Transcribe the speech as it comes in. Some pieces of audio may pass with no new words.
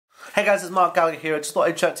Hey guys, it's Mark Gallagher here. I just thought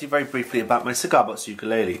I'd chat to you very briefly about my Cigar Box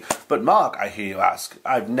Ukulele. But Mark, I hear you ask,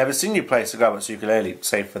 I've never seen you play Cigar Box Ukulele,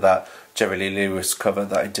 save for that Jerry Lee Lewis cover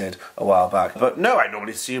that I did a while back. But no, I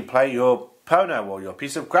normally see you play your Pono or your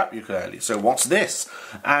piece of crap ukulele, so what's this?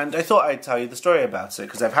 And I thought I'd tell you the story about it,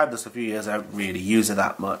 because I've had this a few years, I don't really use it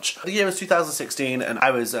that much. The year was 2016, and I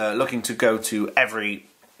was looking to go to every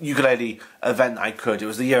ukulele event that I could. It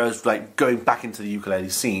was the year I was like going back into the ukulele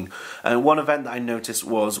scene, and one event that I noticed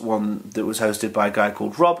was one that was hosted by a guy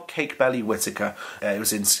called Rob Cakebelly Whittaker. It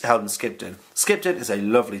was held in Skipton. Skipton is a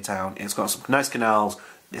lovely town. It's got some nice canals,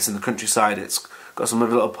 it's in the countryside, it's got some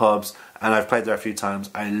little pubs, and I've played there a few times.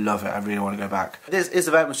 I love it, I really want to go back. This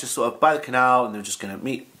event was just sort of by the canal, and they were just going to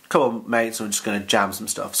meet a couple of mates and we're just going to jam some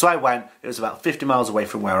stuff. So I went. It was about 50 miles away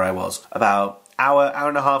from where I was, about hour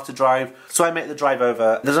and a half to drive. So I made the drive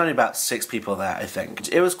over. There's only about 6 people there, I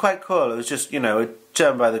think. It was quite cool. It was just, you know,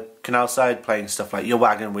 chilling by the canal side, playing stuff like your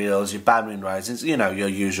wagon wheels, your bandwind rides, you know, your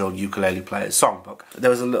usual ukulele player's songbook. There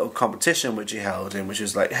was a little competition which he held in, which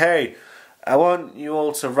was like, hey, I want you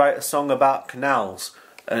all to write a song about canals,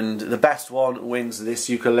 and the best one wins this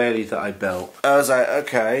ukulele that I built. I was like,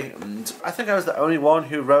 okay, and I think I was the only one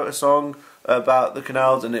who wrote a song about the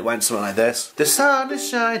canals, and it went something like this. The sun is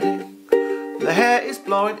shining, the hair is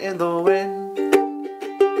blowing in the wind.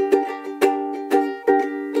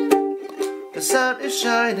 The sun is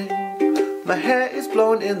shining, my hair is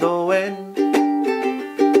blowing in the wind.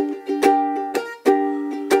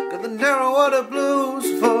 Got the narrow water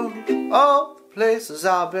blues for all the places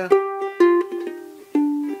I've been.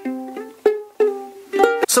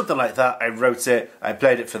 Something like that. I wrote it, I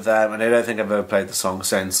played it for them, and I don't think I've ever played the song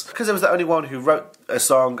since. Because I was the only one who wrote a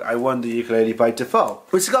song, I won the ukulele by default.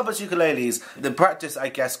 With cigar box ukuleles, the practice, I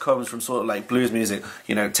guess, comes from sort of like blues music.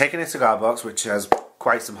 You know, taking a cigar box, which has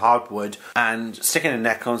quite some hardwood, and sticking a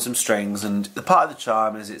neck on some strings, and the part of the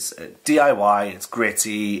charm is it's DIY, it's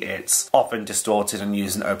gritty, it's often distorted and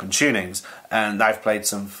used in open tunings, and I've played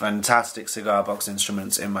some fantastic cigar box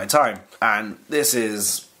instruments in my time, and this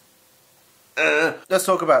is... let's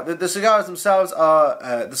talk about the cigars themselves.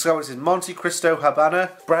 Are the cigar box is Monte Cristo Habana,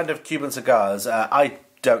 brand of Cuban cigars. I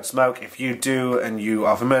don't smoke. If you do and you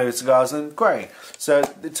are familiar with cigars, then great. So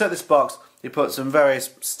they took this box, they put some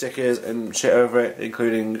various stickers and shit over it,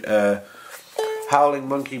 including Howling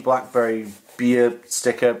Monkey Blackberry beer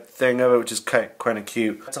sticker thing over it, which is kind of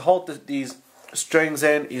cute. To hold these strings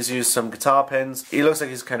in, he's used some guitar pins. He looks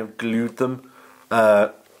like he's kind of glued them.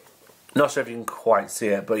 Not sure if you can quite see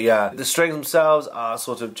it, but yeah. The strings themselves are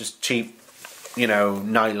sort of just cheap, you know,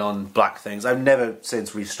 nylon black things. I've never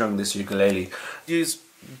since restrung this ukulele. Use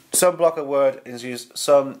some block of wood, is used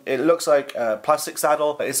some, it looks like a plastic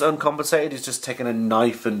saddle. It's uncompensated, he's just taken a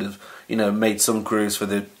knife and, you know, made some grooves for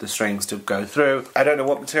the strings to go through. I don't know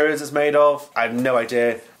what materials it's made of, I have no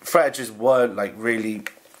idea. Fret edges were like really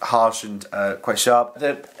harsh and quite sharp.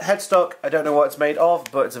 The headstock, I don't know what it's made of,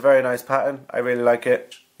 but it's a very nice pattern, I really like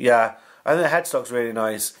it. Yeah, I think the headstock's really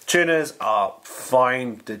nice. Tuners are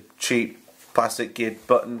fine, the cheap plastic geared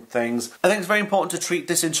button things. I think it's very important to treat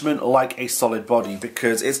this instrument like a solid body,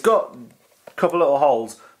 because it's got a couple little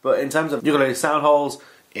holes, but in terms of ukulele sound holes,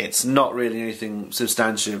 it's not really anything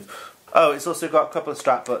substantive. Oh, it's also got a couple of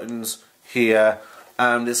strap buttons here,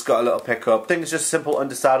 and it's got a little pickup. I think it's just a simple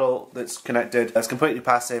undersaddle that's connected. It's completely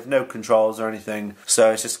passive, no controls or anything,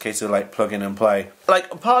 so it's just a case of like plug in and play. Like,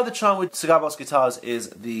 part of the charm with cigar box guitars is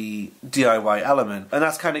the DIY element, and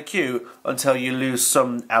that's kind of cute until you lose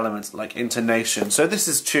some elements like intonation. So this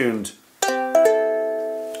is tuned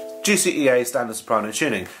GCEA standard soprano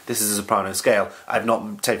tuning. This is a soprano scale. I've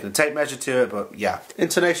not taken a tape measure to it, but yeah.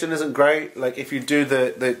 Intonation isn't great. Like, if you do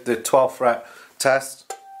the 12th fret test,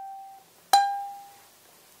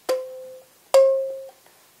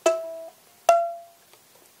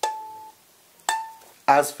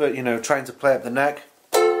 as for, you know, trying to play up the neck,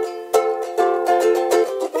 so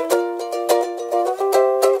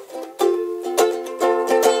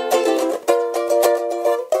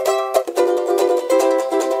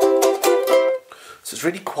it's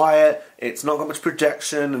really quiet, it's not got much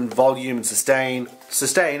projection and volume and sustain.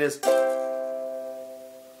 Sustain is...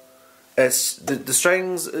 it's the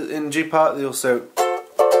strings in G part, they also...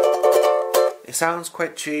 it sounds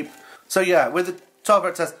quite cheap. So yeah, with the 12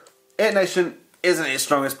 fret test, intonation isn't its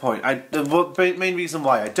strongest point. The main reason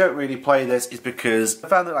why I don't really play this is because I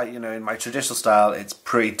found that, like, you know, in my traditional style it's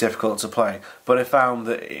pretty difficult to play, but I found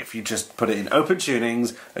that if you just put it in open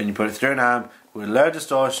tunings and you put it through an amp with low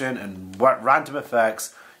distortion and random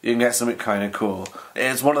effects, you can get something kind of cool.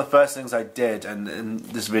 It's one of the first things I did in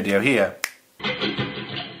this video here.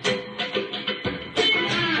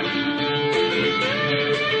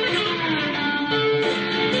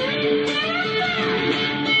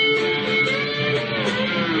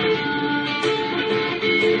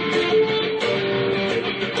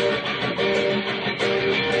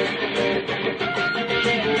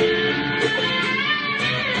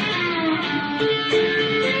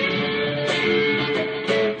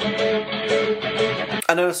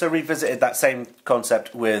 And I also revisited that same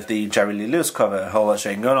concept with the Jerry Lee Lewis cover, Whole Lot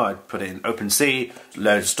Shaking Going On. I put it in open C,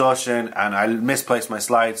 low distortion, and I misplaced my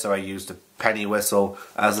slide, so I used a penny whistle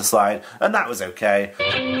as a slide, and that was okay.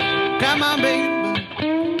 Come on, baby,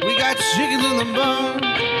 we got chickens in the barn.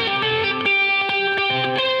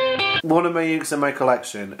 One of my ukes in my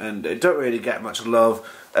collection, and it don't really get much love,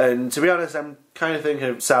 and to be honest, I'm kind of thinking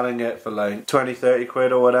of selling it for like 20-30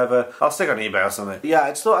 quid or whatever. I'll stick on eBay or something. Yeah, I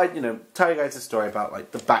just thought I'd, tell you guys a story about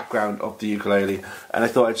like the background of the ukulele, and I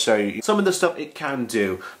thought I'd show you some of the stuff it can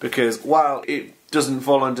do, because while it doesn't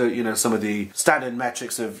fall under, some of the standard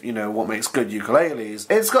metrics of, what makes good ukuleles,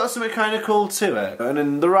 it's got something kind of cool to it, and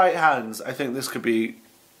in the right hands, I think this could be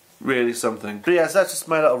really something. But yeah, so that's just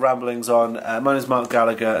my little ramblings on. My name is Mark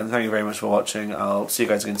Gallagher, and thank you very much for watching. I'll see you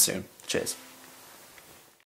guys again soon. Cheers.